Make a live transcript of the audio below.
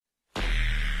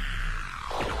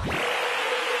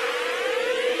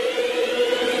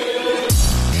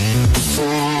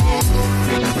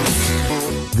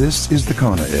This is the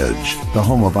Kona Edge, the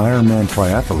home of Ironman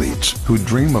triathletes who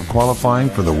dream of qualifying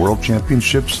for the World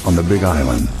Championships on the Big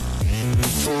Island.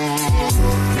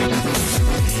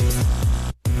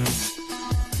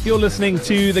 You're listening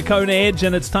to the Kona Edge,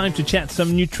 and it's time to chat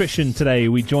some nutrition today.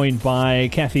 We're joined by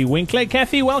Kathy Winkler.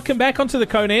 Kathy, welcome back onto the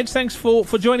Kona Edge. Thanks for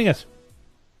joining us.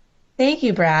 Thank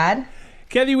you, Brad.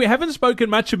 Kathy, we haven't spoken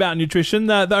much about nutrition.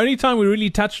 The only time we really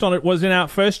touched on it was in our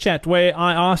first chat, where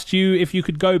I asked you if you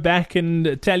could go back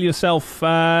and tell yourself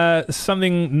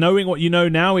something, knowing what you know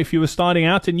now, if you were starting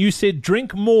out, and you said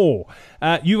drink more.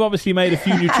 You've obviously made a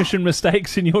few nutrition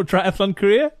mistakes in your triathlon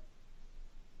career.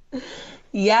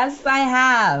 Yes, I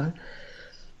have.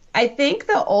 I think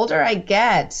the older I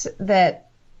get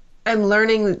that I'm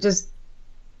learning just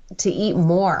to eat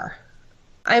more.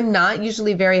 I'm not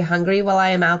usually very hungry while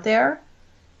I am out there.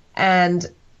 And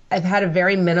I've had a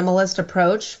very minimalist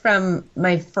approach from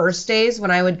my first days when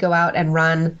I would go out and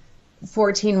run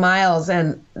 14 miles.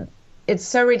 And it's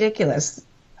so ridiculous.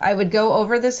 I would go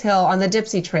over this hill on the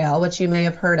Dipsy Trail, which you may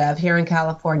have heard of here in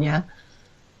California,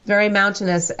 very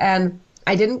mountainous. And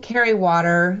I didn't carry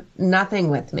water, nothing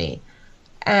with me.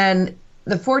 And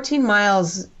the 14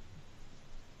 miles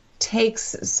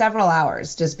takes several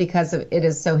hours just because it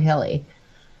is so hilly.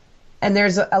 And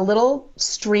there's a little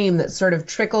stream that sort of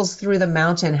trickles through the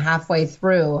mountain halfway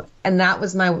through. And that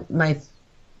was my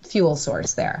fuel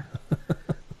source there.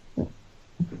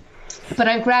 But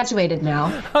I've graduated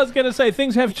now. I was going to say,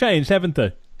 things have changed, haven't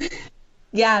they?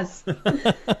 Yes.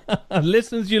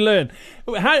 Lessons you learn.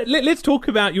 Let's talk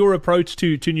about your approach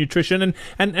to nutrition,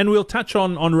 and we'll touch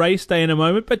on race day in a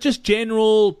moment, but just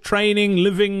general training,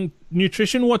 living,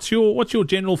 nutrition. What's your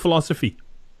general philosophy?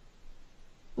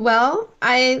 Well,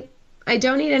 I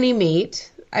don't eat any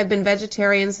meat. I've been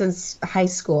vegetarian since high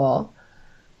school,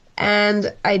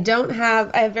 and I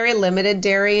have very limited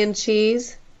dairy and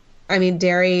cheese. I mean,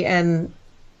 dairy and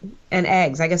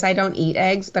eggs. I guess I don't eat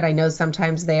eggs, but I know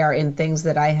sometimes they are in things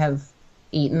that I have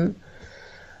eaten.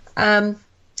 I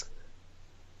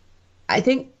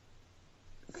think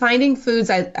finding foods,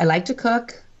 I like to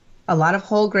cook, a lot of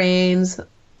whole grains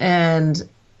and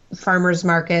farmers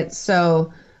market.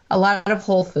 So a lot of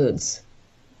whole foods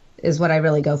is what I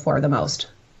really go for the most.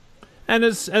 And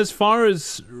as far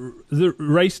as the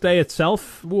race day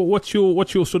itself, what's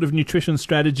your sort of nutrition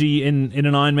strategy in an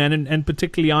Ironman, and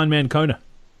particularly Ironman Kona?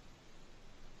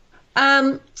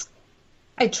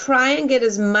 I try and get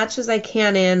as much as I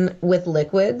can in with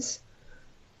liquids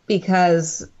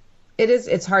because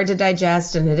it's hard to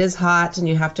digest and it is hot and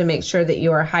you have to make sure that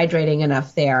you are hydrating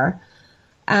enough there.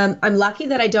 I'm lucky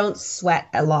that I don't sweat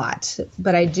a lot,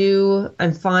 but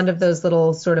I'm fond of those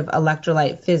little sort of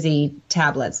electrolyte fizzy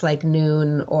tablets like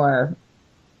Noon or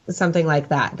something like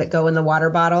that go in the water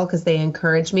bottle because they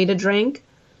encourage me to drink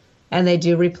and they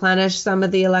do replenish some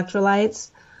of the electrolytes.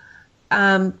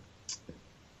 And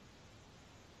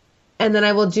then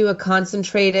I will do a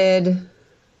concentrated,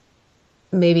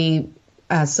 maybe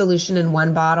a solution in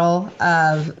one bottle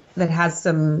that has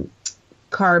some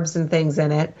carbs and things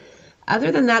in it.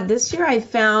 Other than that, this year I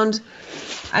found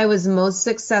I was most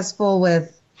successful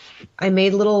I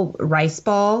made little rice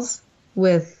balls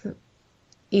with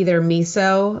either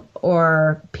miso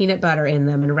or peanut butter in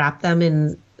them and wrapped them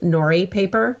in nori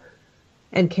paper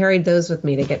and carried those with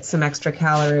me to get some extra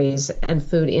calories and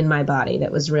food in my body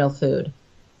that was real food.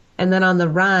 And then on the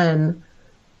run,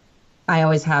 I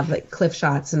always have like Cliff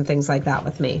Shots and things like that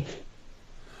with me.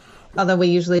 Although we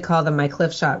usually call them my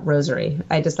Cliff Shot rosary.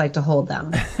 I just like to hold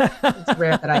them. It's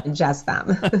rare that I ingest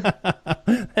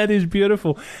them. That is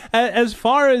beautiful. As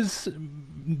far as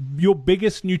your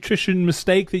biggest nutrition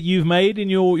mistake that you've made in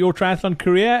your triathlon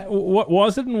career, what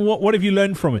was it, and what have you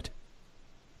learned from it?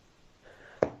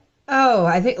 Oh,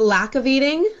 I think lack of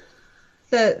eating.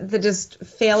 The just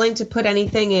failing to put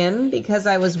anything in because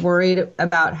I was worried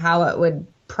about how it would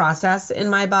process in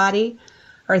my body,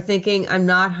 or thinking I'm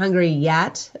not hungry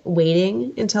yet,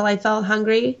 waiting until I felt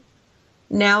hungry.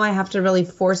 Now I have to really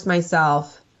force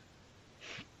myself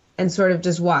and sort of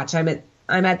just watch. I'm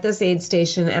at this aid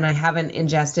station and I haven't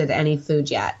ingested any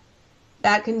food yet.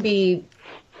 That can be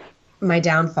my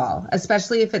downfall,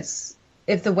 especially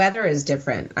if the weather is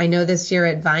different. I know this year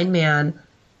at Vineman,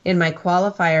 in my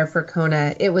qualifier for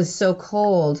Kona, it was so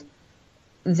cold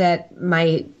that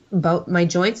my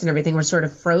joints and everything were sort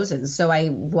of frozen. So I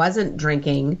wasn't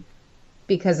drinking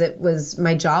because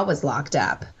my jaw was locked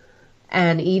up.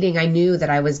 And eating, I knew that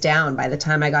I was down by the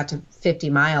time I got to 50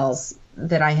 miles,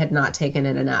 that I had not taken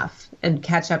in enough. And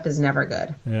catch up is never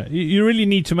good. Yeah, you really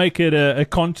need to make it a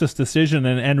conscious decision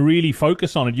and really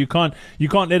focus on it. You can't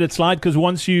let it slide, because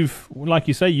once like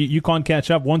you say, you can't catch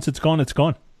up. Once it's gone, it's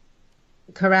gone.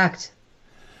 Correct.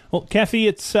 Well, Kathy,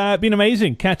 it's been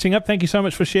amazing catching up. Thank you so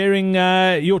much for sharing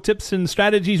your tips and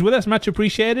strategies with us. Much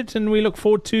appreciated, and we look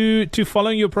forward to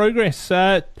following your progress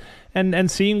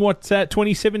and seeing what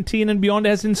 2017 and beyond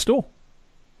has in store.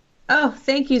 Oh,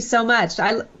 thank you so much.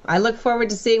 I look forward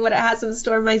to seeing what it has in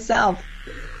store myself.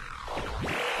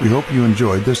 We hope you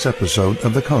enjoyed this episode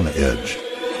of the Kona Edge.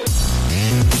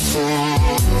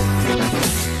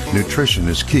 Nutrition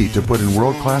is key to put in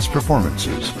world-class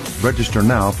performances. Register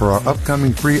now for our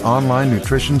upcoming free online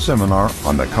nutrition seminar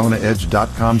on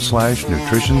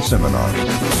thekonaedge.com/nutrition seminar.